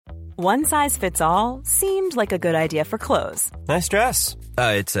One size fits all seemed like a good idea for clothes. Nice dress.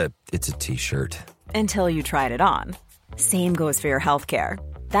 It's a t-shirt. Until you tried it on. Same goes for your healthcare.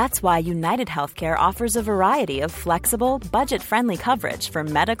 That's why United Healthcare offers a variety of flexible, budget-friendly coverage for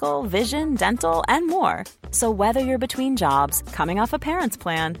medical, vision, dental, and more. So whether you're between jobs, coming off a parent's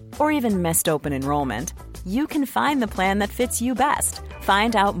plan, or even missed open enrollment, you can find the plan that fits you best.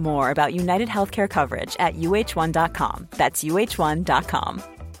 Find out more about United Healthcare coverage at uh1.com. That's uh1.com.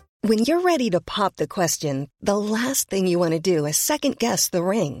 When you're ready to pop the question, the last thing you want to do is second-guess the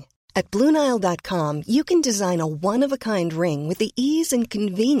ring. At BlueNile.com, you can design a one-of-a-kind ring with the ease and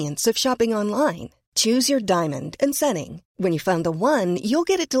convenience of shopping online. Choose your diamond and setting. When you find the one, you'll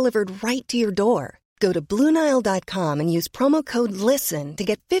get it delivered right to your door. Go to BlueNile.com and use promo code LISTEN to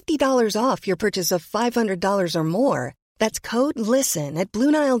get $50 off your purchase of $500 or more. That's code LISTEN at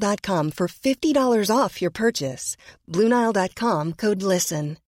BlueNile.com for $50 off your purchase. BlueNile.com, code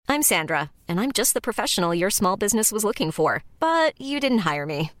LISTEN. I'm Sandra, and I'm just the professional your small business was looking for. But you didn't hire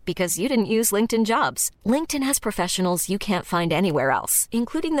me because you didn't use LinkedIn Jobs. LinkedIn has professionals you can't find anywhere else,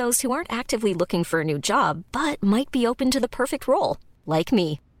 including those who aren't actively looking for a new job, but might be open to the perfect role, like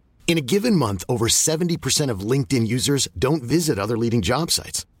me. In a given month, over 70% of LinkedIn users don't visit other leading job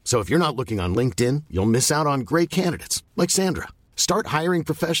sites. So if you're not looking on LinkedIn, you'll miss out on great candidates like Sandra. Start hiring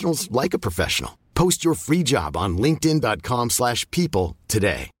professionals like a professional. Post your free job on linkedin.com/people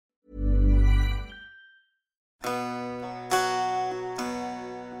today.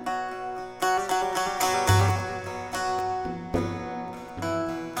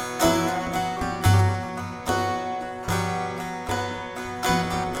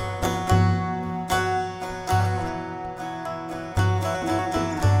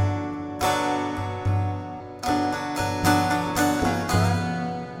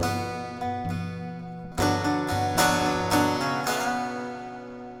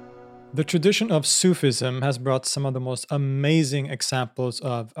 The tradition of Sufism has brought some of the most amazing examples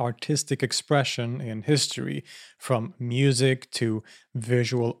of artistic expression in history, from music to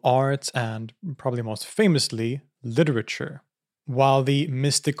visual arts and, probably most famously, literature. While the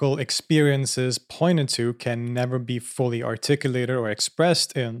mystical experiences pointed to can never be fully articulated or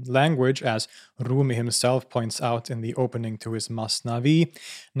expressed in language, as Rumi himself points out in the opening to his Masnavi,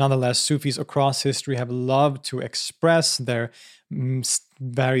 nonetheless, Sufis across history have loved to express their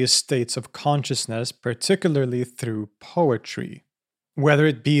various states of consciousness, particularly through poetry. Whether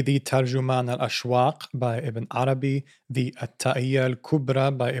it be the Tarjuman al-Ashwaq by Ibn Arabi, the At-Ta'iyya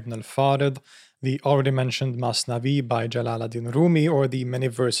al-Kubra by Ibn al-Farid, the already mentioned Masnavi by Jalaluddin Rumi, or the many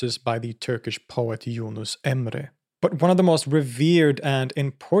verses by the Turkish poet Yunus Emre. But one of the most revered and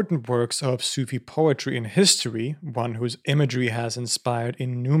important works of Sufi poetry in history, one whose imagery has inspired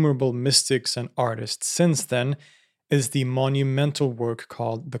innumerable mystics and artists since then, is the monumental work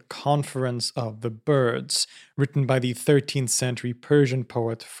called The Conference of the Birds, written by the 13th century Persian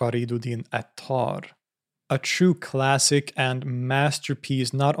poet Fariduddin Attar. A true classic and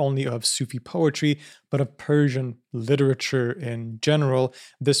masterpiece not only of Sufi poetry, but of Persian literature in general,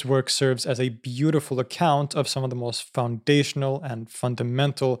 this work serves as a beautiful account of some of the most foundational and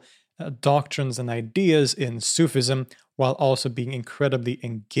fundamental doctrines and ideas in Sufism, while also being incredibly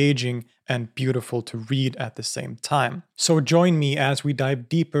engaging and beautiful to read at the same time. So join me as we dive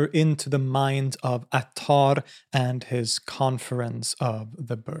deeper into the mind of Attar and his Conference of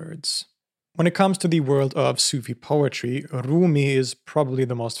the Birds. When it comes to the world of Sufi poetry, Rumi is probably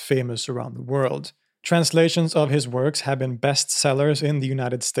the most famous around the world. Translations of his works have been bestsellers in the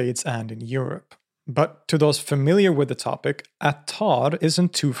United States and in Europe. But to those familiar with the topic, Attar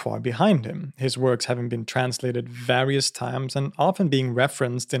isn't too far behind him, his works having been translated various times and often being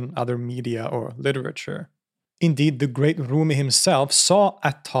referenced in other media or literature. Indeed, the great Rumi himself saw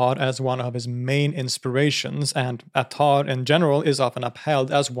Attar as one of his main inspirations, and Attar in general is often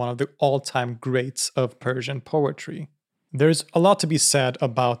upheld as one of the all-time greats of Persian poetry. There's a lot to be said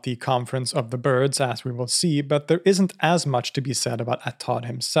about the Conference of the Birds, as we will see, but there isn't as much to be said about Attar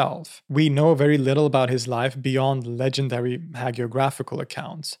himself. We know very little about his life beyond legendary hagiographical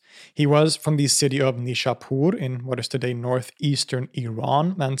accounts. He was from the city of Nishapur in what is today northeastern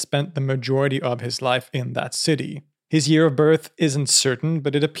Iran and spent the majority of his life in that city. His year of birth isn't certain,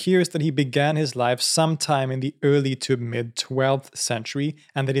 but it appears that he began his life sometime in the early to mid-12th century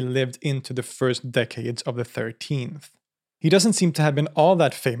and that he lived into the first decades of the 13th. He doesn't seem to have been all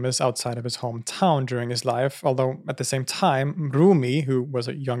that famous outside of his hometown during his life, although at the same time, Rumi, who was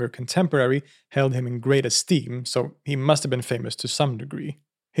a younger contemporary, held him in great esteem, so he must have been famous to some degree.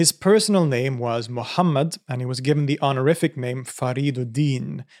 His personal name was Muhammad, and he was given the honorific name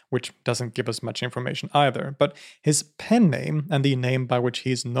Fariduddin, which doesn't give us much information either. But his pen name, and the name by which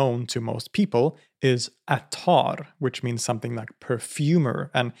he is known to most people, is Attar, which means something like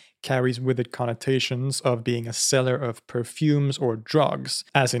perfumer, and carries with it connotations of being a seller of perfumes or drugs,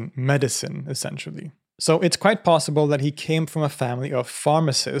 as in medicine, essentially. So it's quite possible that he came from a family of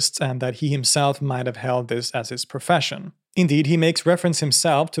pharmacists and that he himself might have held this as his profession. Indeed, he makes reference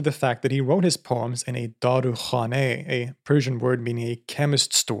himself to the fact that he wrote his poems in a darukhane, a Persian word meaning a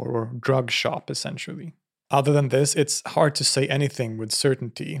chemist store or drug shop, essentially. Other than this, it's hard to say anything with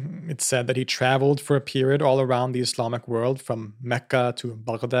certainty. It's said that he traveled for a period all around the Islamic world, from Mecca to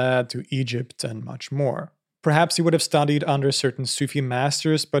Baghdad to Egypt and much more. Perhaps he would have studied under certain Sufi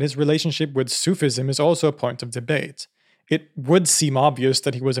masters, but his relationship with Sufism is also a point of debate. It would seem obvious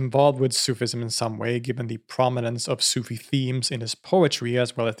that he was involved with Sufism in some way, given the prominence of Sufi themes in his poetry,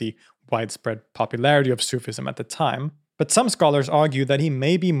 as well as the widespread popularity of Sufism at the time. But some scholars argue that he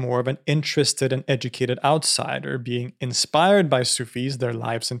may be more of an interested and educated outsider, being inspired by Sufis, their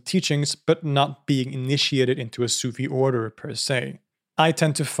lives and teachings, but not being initiated into a Sufi order per se. I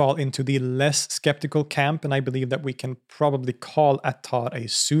tend to fall into the less skeptical camp, and I believe that we can probably call Attar a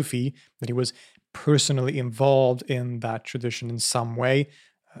Sufi, that he was personally involved in that tradition in some way.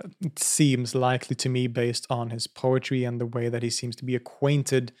 It seems likely to me based on his poetry and the way that he seems to be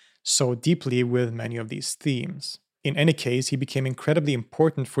acquainted so deeply with many of these themes. In any case, he became incredibly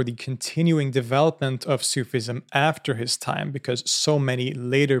important for the continuing development of Sufism after his time because so many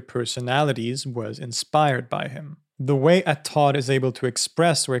later personalities was inspired by him. The way Attar is able to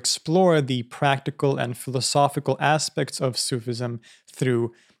express or explore the practical and philosophical aspects of Sufism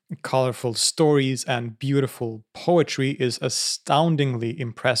through colorful stories and beautiful poetry is astoundingly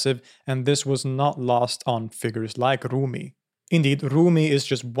impressive, and this was not lost on figures like Rumi. Indeed, Rumi is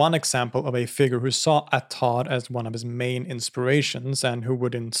just one example of a figure who saw Attar as one of his main inspirations and who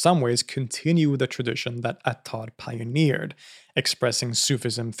would in some ways continue the tradition that Attar pioneered, expressing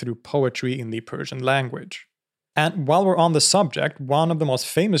Sufism through poetry in the Persian language. And while we're on the subject, one of the most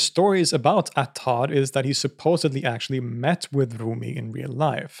famous stories about Attar is that he supposedly actually met with Rumi in real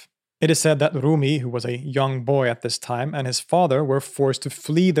life. It is said that Rumi, who was a young boy at this time, and his father were forced to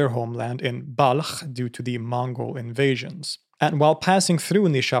flee their homeland in Balkh due to the Mongol invasions. And while passing through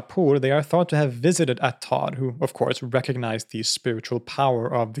Nishapur, they are thought to have visited Attar, who of course recognized the spiritual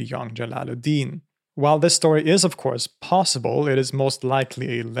power of the young Jalaluddin. While this story is, of course, possible, it is most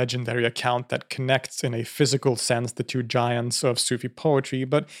likely a legendary account that connects in a physical sense the two giants of Sufi poetry,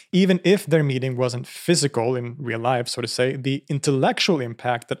 but even if their meeting wasn't physical in real life, so to say, the intellectual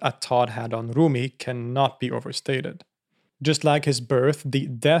impact that Attar had on Rumi cannot be overstated. Just like his birth, the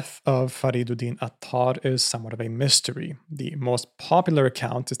death of Fariduddin Attar is somewhat of a mystery. The most popular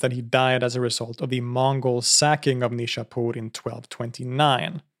account is that he died as a result of the Mongol sacking of Nishapur in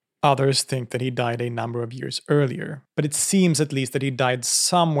 1229. Others think that he died a number of years earlier, but it seems at least that he died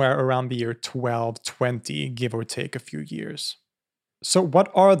somewhere around the year 1220, give or take a few years. So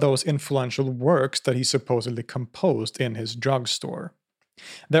what are those influential works that he supposedly composed in his drugstore?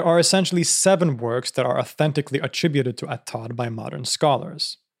 There are essentially 7 works that are authentically attributed to Attar by modern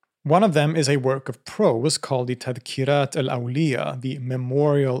scholars. One of them is a work of prose called the Tadkirat al-Awliya, the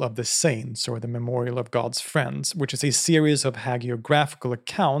Memorial of the Saints, or the Memorial of God's Friends, which is a series of hagiographical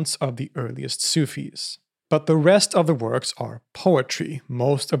accounts of the earliest Sufis. But the rest of the works are poetry,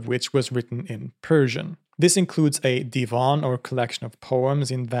 most of which was written in Persian. This includes a divan or collection of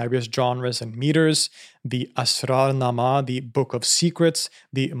poems in various genres and meters, the Asrar Nama, the Book of Secrets,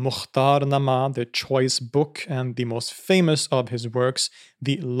 the Mukhtar Nama, the Choice Book, and the most famous of his works,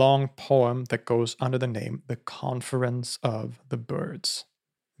 the long poem that goes under the name The Conference of the Birds.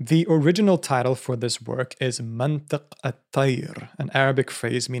 The original title for this work is Mantiq at-Tayr, an Arabic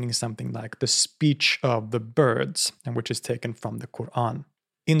phrase meaning something like the speech of the birds, and which is taken from the Quran.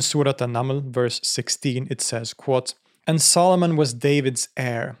 In Surah An-Naml, verse 16, it says, quote, "And Solomon was David's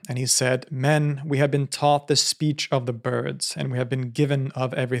heir, and he said, 'Men, we have been taught the speech of the birds, and we have been given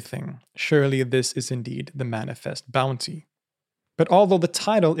of everything. Surely this is indeed the manifest bounty.'" But although the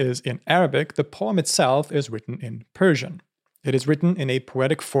title is in Arabic, the poem itself is written in Persian. It is written in a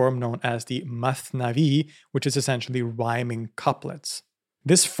poetic form known as the Mathnavi, which is essentially rhyming couplets.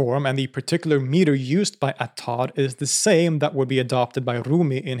 This form and the particular meter used by Attar is the same that would be adopted by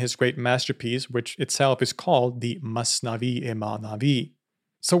Rumi in his great masterpiece, which itself is called the Masnavi-e-Manavi.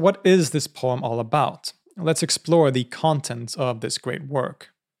 So what is this poem all about? Let's explore the contents of this great work.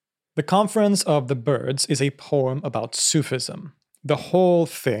 The Conference of the Birds is a poem about Sufism. The whole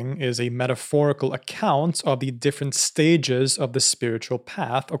thing is a metaphorical account of the different stages of the spiritual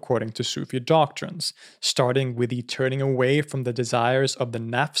path according to Sufi doctrines, starting with the turning away from the desires of the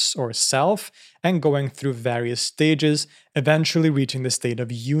nafs or self and going through various stages, eventually reaching the state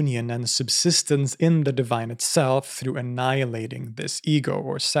of union and subsistence in the divine itself through annihilating this ego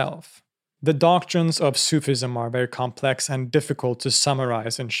or self. The doctrines of Sufism are very complex and difficult to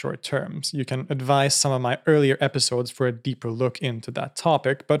summarize in short terms. You can advise some of my earlier episodes for a deeper look into that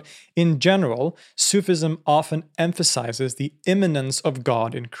topic, but in general, Sufism often emphasizes the immanence of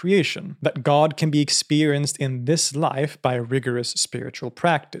God in creation, that God can be experienced in this life by rigorous spiritual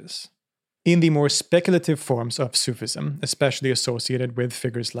practice. In the more speculative forms of Sufism, especially associated with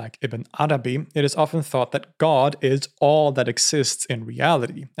figures like Ibn Arabi, it is often thought that God is all that exists in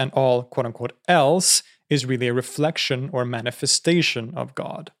reality, and all quote-unquote else is really a reflection or manifestation of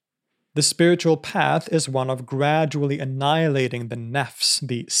God. The spiritual path is one of gradually annihilating the nafs,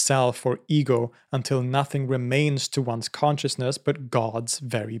 the self or ego, until nothing remains to one's consciousness but God's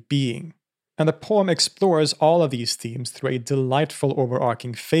very being. And the poem explores all of these themes through a delightful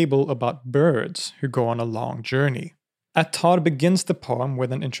overarching fable about birds who go on a long journey. Attar begins the poem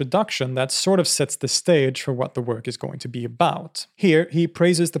with an introduction that sort of sets the stage for what the work is going to be about. Here, he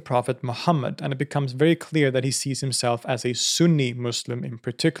praises the Prophet Muhammad, and it becomes very clear that he sees himself as a Sunni Muslim in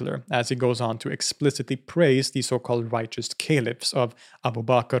particular, as he goes on to explicitly praise the so-called righteous caliphs of Abu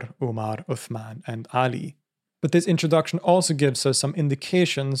Bakr, Umar, Uthman, and Ali. But this introduction also gives us some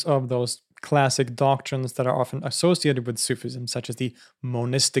indications of those classic doctrines that are often associated with Sufism, such as the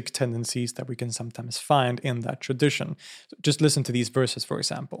monistic tendencies that we can sometimes find in that tradition. So just listen to these verses, for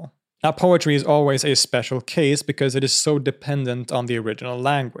example. Now, poetry is always a special case because it is so dependent on the original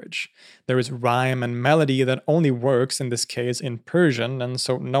language. There is rhyme and melody that only works, in this case, in Persian, and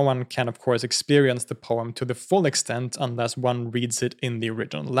so no one can, of course, experience the poem to the full extent unless one reads it in the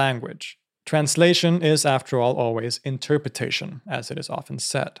original language. Translation is, after all, always interpretation, as it is often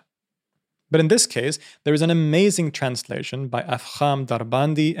said. But in this case, there is an amazing translation by Afkham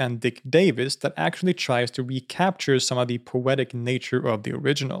Darbandi and Dick Davis that actually tries to recapture some of the poetic nature of the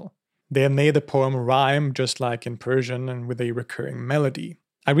original. They have made the poem rhyme just like in Persian and with a recurring melody.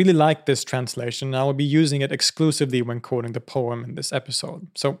 I really like this translation, and I will be using it exclusively when quoting the poem in this episode.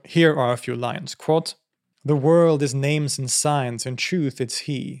 So here are a few lines. Quote, "The world is names and signs, in truth it's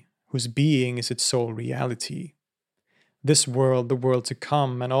he, whose being is its sole reality. This world, the world to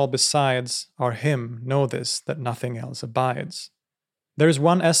come, and all besides are him, know this, that nothing else abides. There is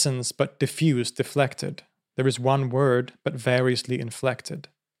one essence, but diffused, deflected. There is one word, but variously inflected.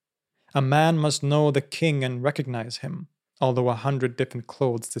 A man must know the king and recognize him, although 100 different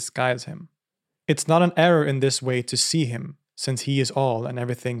clothes disguise him. It's not an error in this way to see him, since he is all and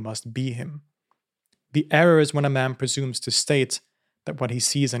everything must be him. The error is when a man presumes to state that what he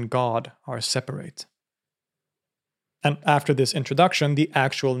sees in God are separate." And after this introduction, the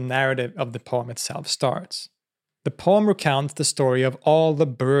actual narrative of the poem itself starts. The poem recounts the story of all the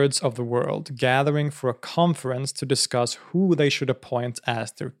birds of the world gathering for a conference to discuss who they should appoint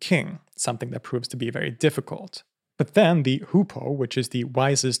as their king, something that proves to be very difficult. But then the hoopoe, which is the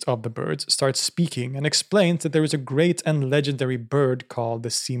wisest of the birds, starts speaking and explains that there is a great and legendary bird called the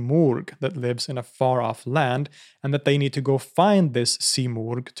simurg that lives in a far-off land, and that they need to go find this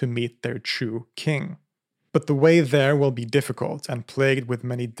simurg to meet their true king. But the way there will be difficult and plagued with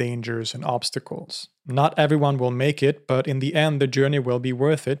many dangers and obstacles. Not everyone will make it, but in the end the journey will be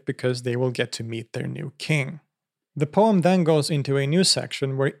worth it because they will get to meet their new king. The poem then goes into a new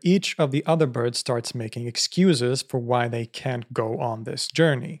section where each of the other birds starts making excuses for why they can't go on this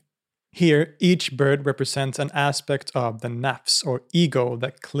journey. Here, each bird represents an aspect of the nafs or ego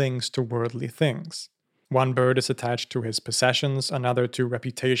that clings to worldly things. One bird is attached to his possessions, another to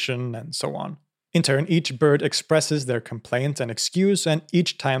reputation, and so on. In turn, each bird expresses their complaint and excuse, and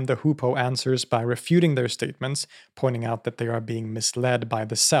each time the hoopoe answers by refuting their statements, pointing out that they are being misled by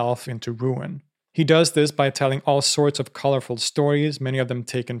the self into ruin. He does this by telling all sorts of colorful stories, many of them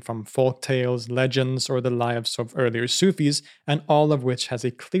taken from folk tales, legends, or the lives of earlier Sufis, and all of which has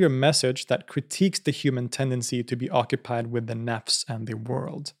a clear message that critiques the human tendency to be occupied with the nafs and the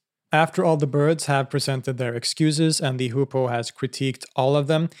world. After all the birds have presented their excuses and the hoopoe has critiqued all of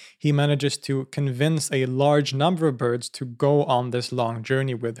them, he manages to convince a large number of birds to go on this long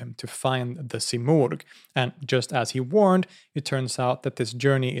journey with him to find the simurg. And just as he warned, it turns out that this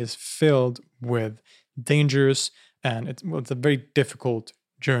journey is filled with dangers and it's a very difficult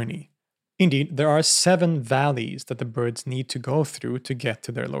journey. Indeed, there are 7 valleys that the birds need to go through to get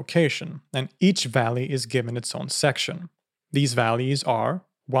to their location, and each valley is given its own section. These valleys are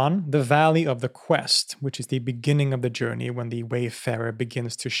 1. The Valley of the Quest, which is the beginning of the journey when the wayfarer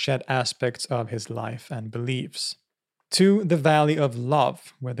begins to shed aspects of his life and beliefs. 2. The Valley of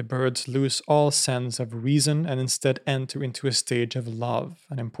Love, where the birds lose all sense of reason and instead enter into a stage of love,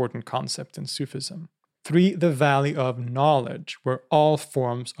 an important concept in Sufism. 3. The Valley of Knowledge, where all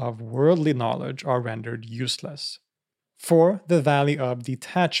forms of worldly knowledge are rendered useless. 4. The Valley of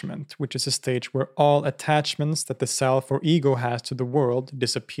Detachment, which is a stage where all attachments that the self or ego has to the world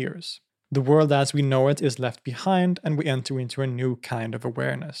disappears. The world as we know it is left behind, and we enter into a new kind of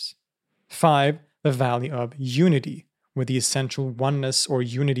awareness. 5. The Valley of Unity, where the essential oneness or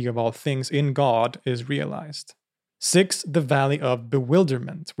unity of all things in God is realized. 6. The Valley of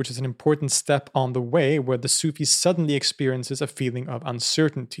Bewilderment, which is an important step on the way where the Sufi suddenly experiences a feeling of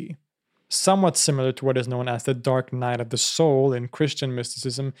uncertainty. Somewhat similar to what is known as the dark night of the soul in Christian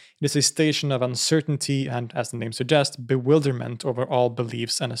mysticism, it is a station of uncertainty and, as the name suggests, bewilderment over all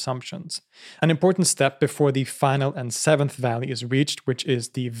beliefs and assumptions. An important step before the final and 7th valley is reached, which is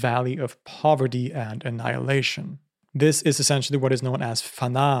the Valley of Poverty and Annihilation. This is essentially what is known as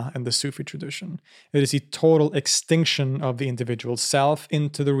fana in the Sufi tradition. It is the total extinction of the individual self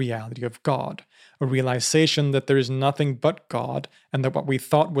into the reality of God, a realization that there is nothing but God and that what we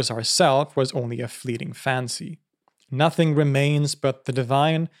thought was ourself was only a fleeting fancy. Nothing remains but the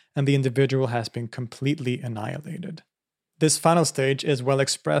divine, and the individual has been completely annihilated. This final stage is well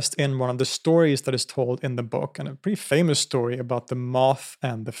expressed in one of the stories that is told in the book, and a pretty famous story about the moth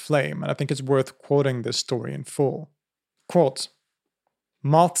and the flame, and I think it's worth quoting this story in full. Quote,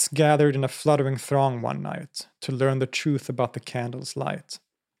 "Moths gathered in a fluttering throng one night to learn the truth about the candle's light,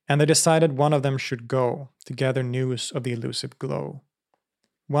 and they decided one of them should go to gather news of the elusive glow.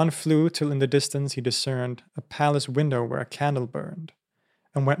 One flew till in the distance he discerned a palace window where a candle burned,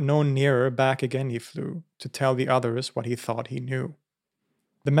 and went no nearer, back again he flew to tell the others what he thought he knew.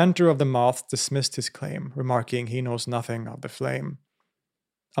 The mentor of the moths dismissed his claim, remarking he knows nothing of the flame.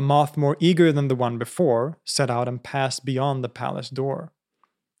 A moth more eager than the one before set out and passed beyond the palace door.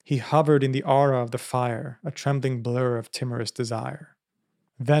 He hovered in the aura of the fire, a trembling blur of timorous desire.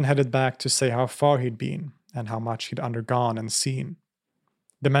 Then headed back to say how far he'd been, and how much he'd undergone and seen.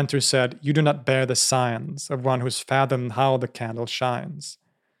 The mentor said, 'You do not bear the signs of one who's fathomed how the candle shines.'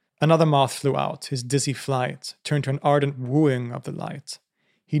 Another moth flew out, his dizzy flight turned to an ardent wooing of the light.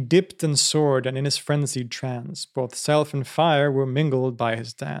 He dipped and soared, and in his frenzied trance, both self and fire were mingled by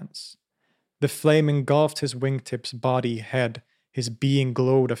his dance. The flame engulfed his wingtips, body, head, his being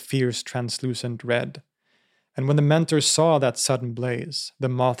glowed a fierce translucent red. And when the mentor saw that sudden blaze, the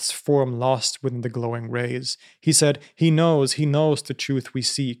moth's form lost within the glowing rays, he said, 'He knows the truth we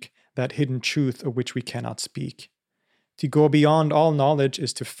seek, that hidden truth of which we cannot speak. To go beyond all knowledge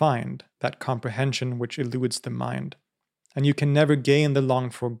is to find that comprehension which eludes the mind. And you can never gain the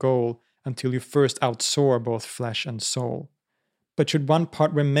longed-for goal until you first outsoar both flesh and soul. But should one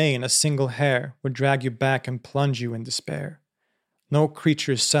part remain, a single hair would drag you back and plunge you in despair. No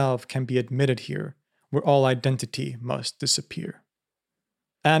creature's self can be admitted here, where all identity must disappear.'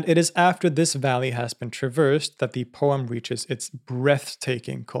 And it is after this valley has been traversed that the poem reaches its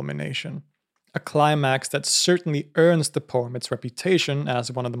breathtaking culmination. A climax that certainly earns the poem its reputation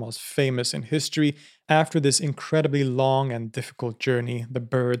as one of the most famous in history. After this incredibly long and difficult journey, the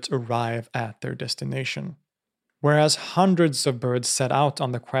birds arrive at their destination. Whereas hundreds of birds set out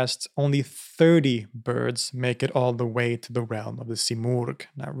on the quest, only 30 birds make it all the way to the realm of the Simurgh.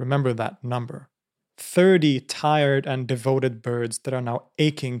 Now remember that number. 30 tired and devoted birds that are now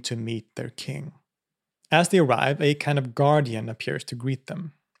aching to meet their king. As they arrive, a kind of guardian appears to greet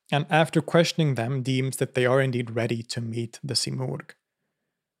them, and after questioning them, deems that they are indeed ready to meet the Simurgh.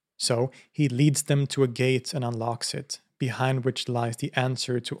 So he leads them to a gate and unlocks it, behind which lies the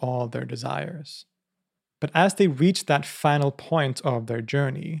answer to all their desires. But as they reach that final point of their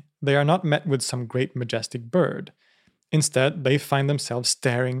journey, they are not met with some great majestic bird. Instead, they find themselves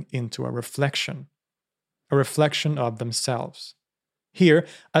staring into a reflection of themselves. Here,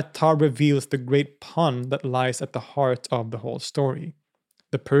 Attar reveals the great pun that lies at the heart of the whole story.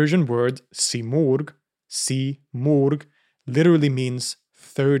 The Persian word Simurgh, literally means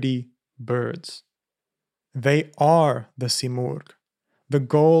 30 birds. They are the Simurgh. The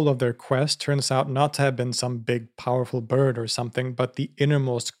goal of their quest turns out not to have been some big, powerful bird or something, but the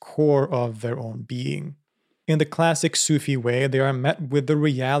innermost core of their own being. In the classic Sufi way, they are met with the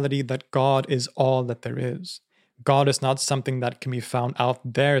reality that God is all that there is. God is not something that can be found out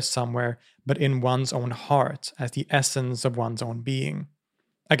there somewhere, but in one's own heart, as the essence of one's own being.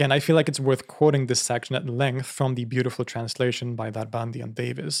 Again, I feel like it's worth quoting this section at length from the beautiful translation by Darbandi and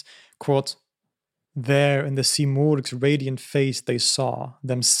Davis. Quote, There in the Simurgh's radiant face they saw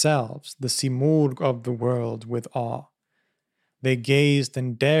themselves, the Simurgh of the world, with awe. They gazed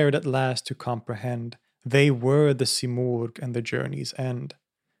and dared at last to comprehend. They were the Simurgh and the journey's end.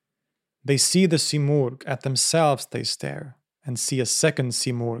 They see the Simurgh, at themselves they stare, and see a second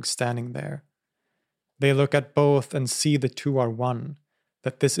Simurgh standing there. They look at both and see the two are one,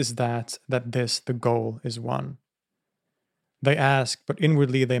 that this is that this, the goal, is one. They ask, but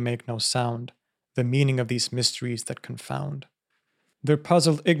inwardly they make no sound, the meaning of these mysteries that confound. Their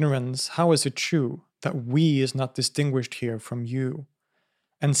puzzled ignorance, how is it true that we is not distinguished here from you?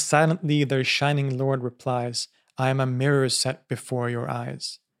 And silently their shining Lord replies, I am a mirror set before your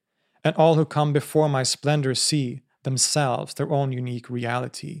eyes. And all who come before my splendor see themselves their own unique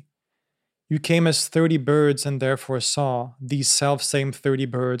reality. You came as 30 birds and therefore saw these self-same 30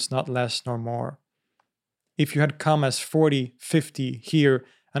 birds, not less nor more. If you had come as 40, 50, here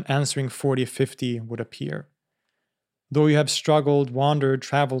an answering 40, 50 would appear. Though you have struggled, wandered,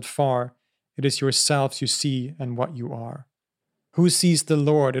 traveled far, it is yourselves you see and what you are. Who sees the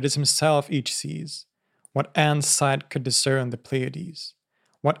Lord? It is himself each sees. What ant's sight could discern the Pleiades?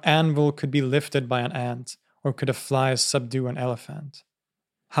 What anvil could be lifted by an ant, or could a fly subdue an elephant?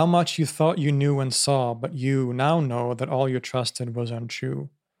 How much you thought you knew and saw, but you now know that all you trusted was untrue.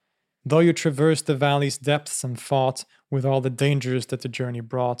 Though you traversed the valley's depths and fought with all the dangers that the journey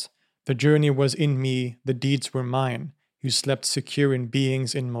brought, the journey was in me, the deeds were mine. You slept secure in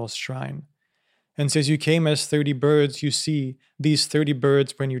being's inmost shrine. And since you came as 30 birds, you see these 30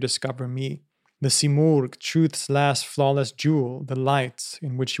 birds when you discover me. The Simurgh, truth's last flawless jewel, the light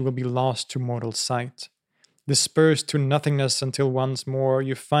in which you will be lost to mortal sight. Dispersed to nothingness until once more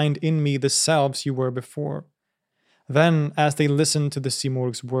you find in me the selves you were before. Then, as they listened to the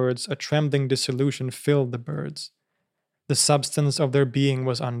Simurgh's words, a trembling dissolution filled the birds. The substance of their being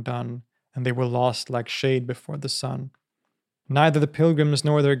was undone, and they were lost like shade before the sun. Neither the pilgrims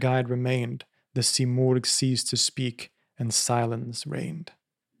nor their guide remained. The Simurgh ceased to speak, and silence reigned.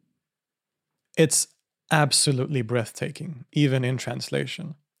 It's absolutely breathtaking, even in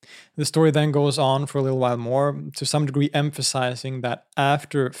translation. The story then goes on for a little while more, to some degree emphasizing that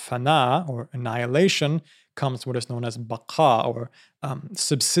after fana, or annihilation, comes what is known as baqa, or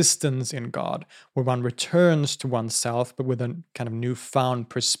subsistence in God, where one returns to oneself, but with a kind of newfound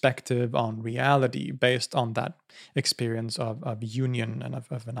perspective on reality based on that experience of union and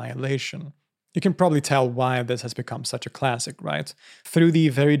of annihilation. You can probably tell why this has become such a classic, right? Through the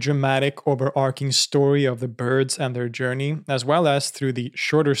very dramatic, overarching story of the birds and their journey, as well as through the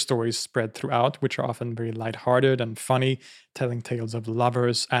shorter stories spread throughout, which are often very lighthearted and funny, telling tales of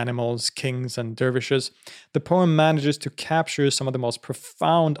lovers, animals, kings, and dervishes, the poem manages to capture some of the most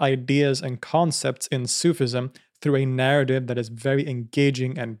profound ideas and concepts in Sufism through a narrative that is very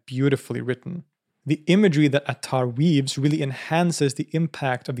engaging and beautifully written. The imagery that Attar weaves really enhances the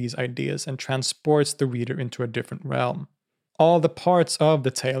impact of these ideas and transports the reader into a different realm. All the parts of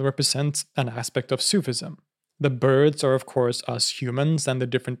the tale represent an aspect of Sufism. The birds are, of course, us humans and the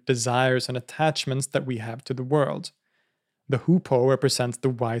different desires and attachments that we have to the world. The hoopoe represents the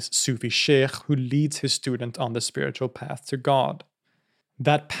wise Sufi sheikh who leads his student on the spiritual path to God.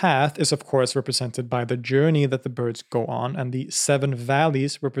 That path is, of course, represented by the journey that the birds go on, and the 7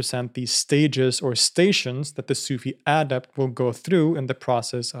 valleys represent the stages or stations that the Sufi adept will go through in the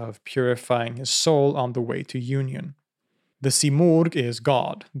process of purifying his soul on the way to union. The Simurgh is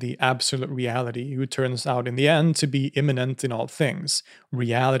God, the absolute reality, who turns out in the end to be immanent in all things,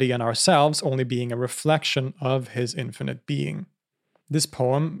 reality and ourselves only being a reflection of his infinite being. This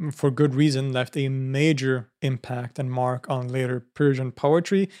poem, for good reason, left a major impact and mark on later Persian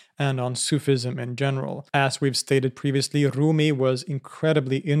poetry and on Sufism in general. As we've stated previously, Rumi was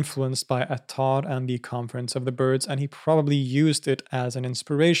incredibly influenced by Attar and the Conference of the Birds, and he probably used it as an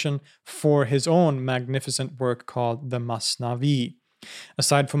inspiration for his own magnificent work called the Masnavi.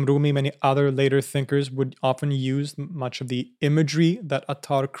 Aside from Rumi, many other later thinkers would often use much of the imagery that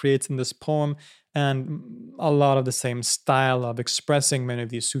Attar creates in this poem, and a lot of the same style of expressing many of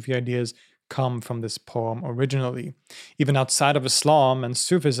these Sufi ideas come from this poem originally. Even outside of Islam and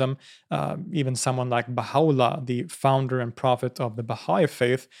Sufism, even someone like Baha'u'llah, the founder and prophet of the Baha'i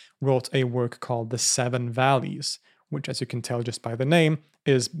faith, wrote a work called The 7 Valleys, which, as you can tell just by the name,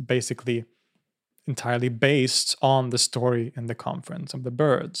 is basically entirely based on the story in the Conference of the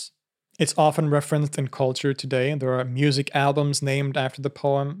Birds. It's often referenced in culture today. There are music albums named after the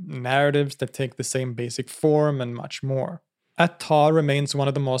poem, narratives that take the same basic form, and much more. Attar remains one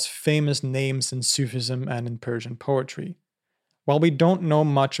of the most famous names in Sufism and in Persian poetry. While we don't know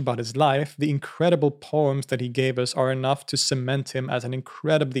much about his life, the incredible poems that he gave us are enough to cement him as an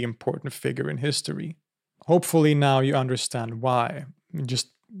incredibly important figure in history. Hopefully now you understand why. Just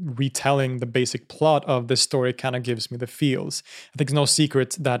retelling the basic plot of this story kind of gives me the feels. I think it's no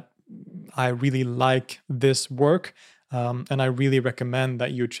secret that I really like this work, and I really recommend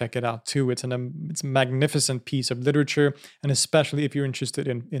that you check it out too. It's a magnificent piece of literature, and especially if you're interested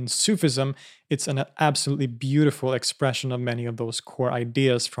in Sufism, it's an absolutely beautiful expression of many of those core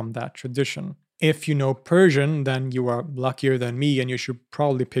ideas from that tradition. If you know Persian, then you are luckier than me, and you should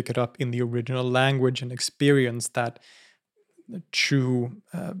probably pick it up in the original language and experience that true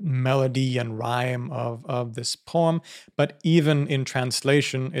melody and rhyme of this poem. But even in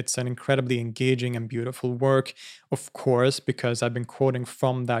translation, it's an incredibly engaging and beautiful work. Of course, because I've been quoting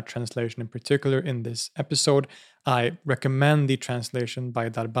from that translation in particular in this episode, I recommend the translation by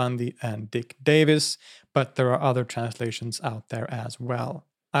Darbandi and Dick Davis, but there are other translations out there as well.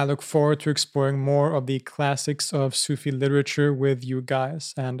 I look forward to exploring more of the classics of Sufi literature with you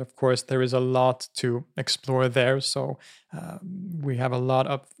guys. And of course, there is a lot to explore there. So we have a lot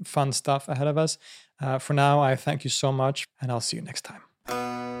of fun stuff ahead of us. For now, I thank you so much, and I'll see you next time.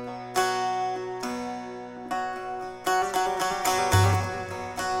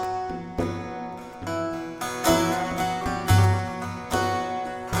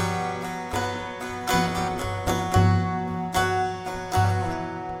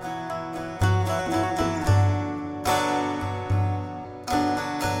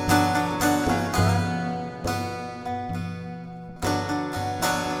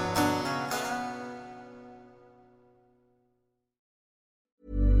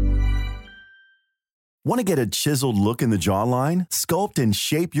 Want to get a chiseled look in the jawline? Sculpt and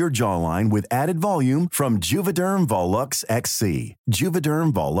shape your jawline with added volume from Juvederm Volux XC.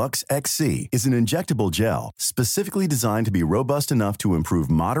 Juvederm Volux XC is an injectable gel specifically designed to be robust enough to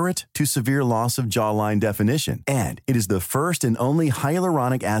improve moderate to severe loss of jawline definition. And it is the first and only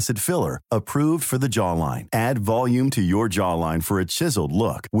hyaluronic acid filler approved for the jawline. Add volume to your jawline for a chiseled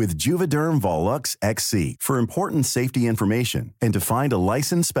look with Juvederm Volux XC. For important safety information and to find a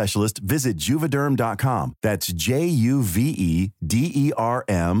licensed specialist, visit Juvederm.com. That's Juvederm.com.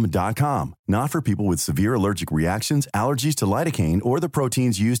 Not for people with severe allergic reactions, allergies to lidocaine, or the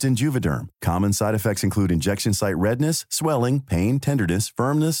proteins used in Juvederm. Common side effects include injection site redness, swelling, pain, tenderness,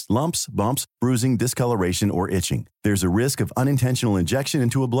 firmness, lumps, bumps, bruising, discoloration, or itching. There's a risk of unintentional injection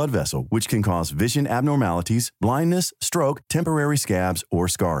into a blood vessel, which can cause vision abnormalities, blindness, stroke, temporary scabs, or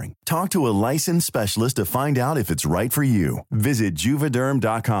scarring. Talk to a licensed specialist to find out if it's right for you. Visit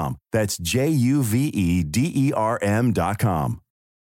Juvederm.com. That's Juvederm.com.